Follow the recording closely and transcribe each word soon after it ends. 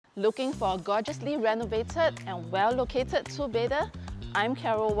Looking for a gorgeously renovated and well-located two-bedder? I'm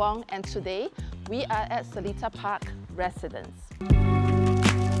Carol Wong, and today we are at Seletar Park Residence.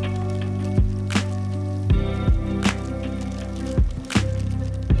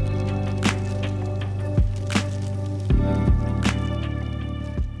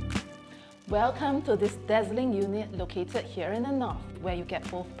 Welcome to this dazzling unit located here in the north, where you get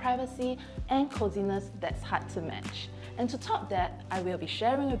both privacy and coziness that's hard to match. And to top that, I will be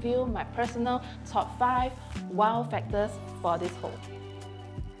sharing with you my personal top 5 wow factors for this home.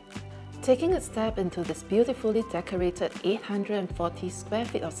 Taking a step into this beautifully decorated 840 square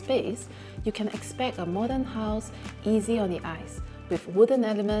feet of space, you can expect a modern house easy on the eyes, with wooden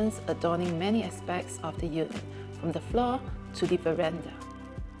elements adorning many aspects of the unit, from the floor to the veranda.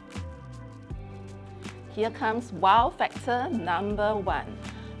 Here comes wow factor number 1,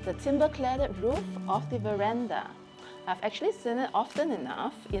 the timber-cladded roof of the veranda. I've actually seen it often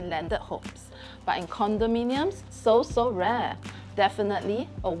enough in landed homes, but in condominiums, so rare. Definitely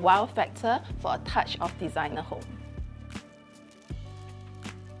a wow factor for a touch of designer home.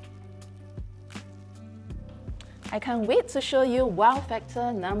 I can't wait to show you wow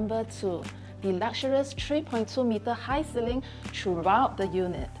factor number 2, the luxurious 3.2 meter high ceiling throughout the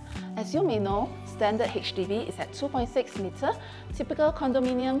unit. As you may know, standard HDB is at 2.6 meter, typical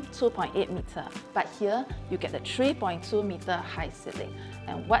condominium 2.8 meter. But here, you get the 3.2 meter high ceiling.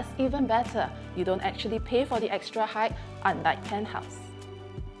 And what's even better, you don't actually pay for the extra height, unlike Penthouse.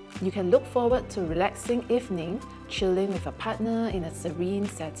 You can look forward to a relaxing evening, chilling with a partner in a serene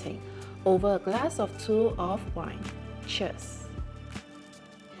setting, over a glass or two of wine. Cheers!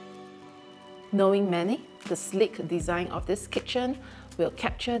 Knowing many, the sleek design of this kitchen will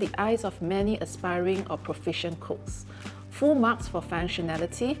capture the eyes of many aspiring or proficient cooks. Full marks for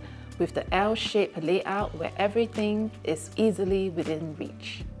functionality, with the L-shaped layout where everything is easily within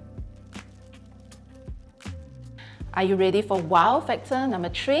reach. Are you ready for wow factor number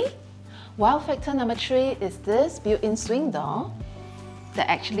 3? Wow factor number 3 is this built-in swing door that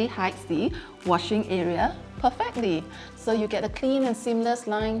actually hides the washing area perfectly, so you get a clean and seamless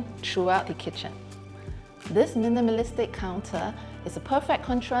line throughout the kitchen. This minimalistic counter is a perfect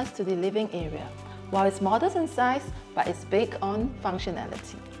contrast to the living area, while it's modest in size, but it's big on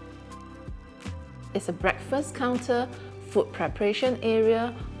functionality. It's a breakfast counter, food preparation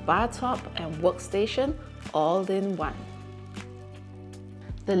area, bar top and workstation all in one.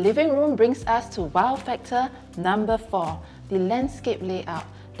 The living room brings us to wow factor number 4, the landscape layout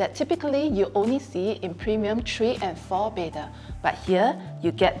that typically you only see in premium 3 and 4 bedder, but here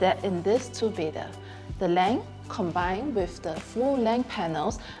you get that in this 2 bedder. The length combined with the full-length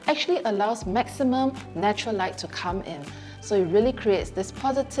panels actually allows maximum natural light to come in, so it really creates this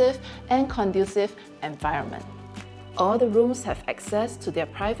positive and conducive environment. All the rooms have access to their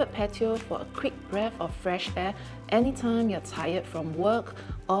private patio for a quick breath of fresh air anytime you're tired from work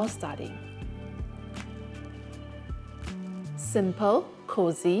or studying. Simple,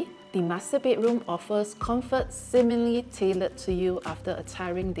 cozy, the master bedroom offers comfort seemingly tailored to you after a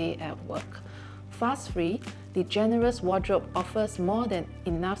tiring day at work. Fuss-free, the generous wardrobe offers more than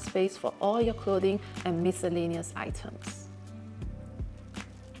enough space for all your clothing and miscellaneous items.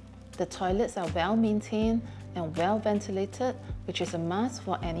 The toilets are well maintained and well ventilated, which is a must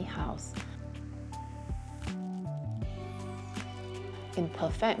for any house. In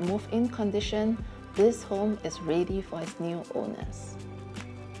perfect move-in condition, this home is ready for its new owners.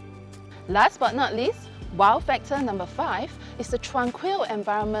 Last but not least, wow factor number 5 is the tranquil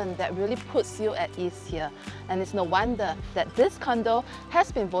environment that really puts you at ease here. And it's no wonder that this condo has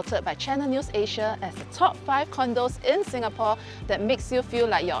been voted by Channel News Asia as the top 5 condos in Singapore that makes you feel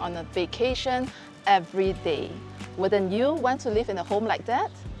like you're on a vacation every day. Wouldn't you want to live in a home like that?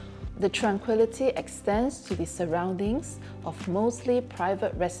 The tranquility extends to the surroundings of mostly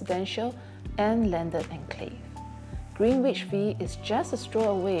private residential and landed enclave. Greenwich V is just a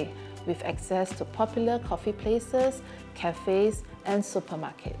stroll away, with access to popular coffee places, cafes and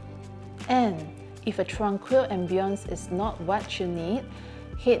supermarket. And if a tranquil ambience is not what you need,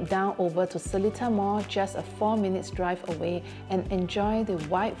 head down over to Seletar Mall, just a 4 minutes drive away, and enjoy the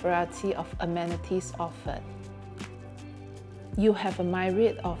wide variety of amenities offered. You have a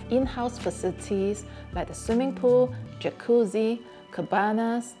myriad of in-house facilities like the swimming pool, jacuzzi,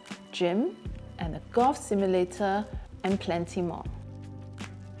 cabanas, gym, and a golf simulator, and plenty more.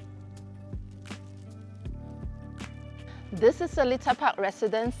 This is Seletar Park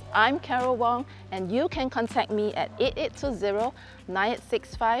Residence. I'm Carol Wong, and you can contact me at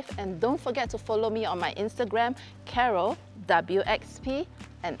 8820-9865, and don't forget to follow me on my Instagram, CarolWXP,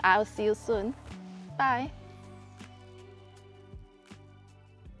 and I'll see you soon. Bye!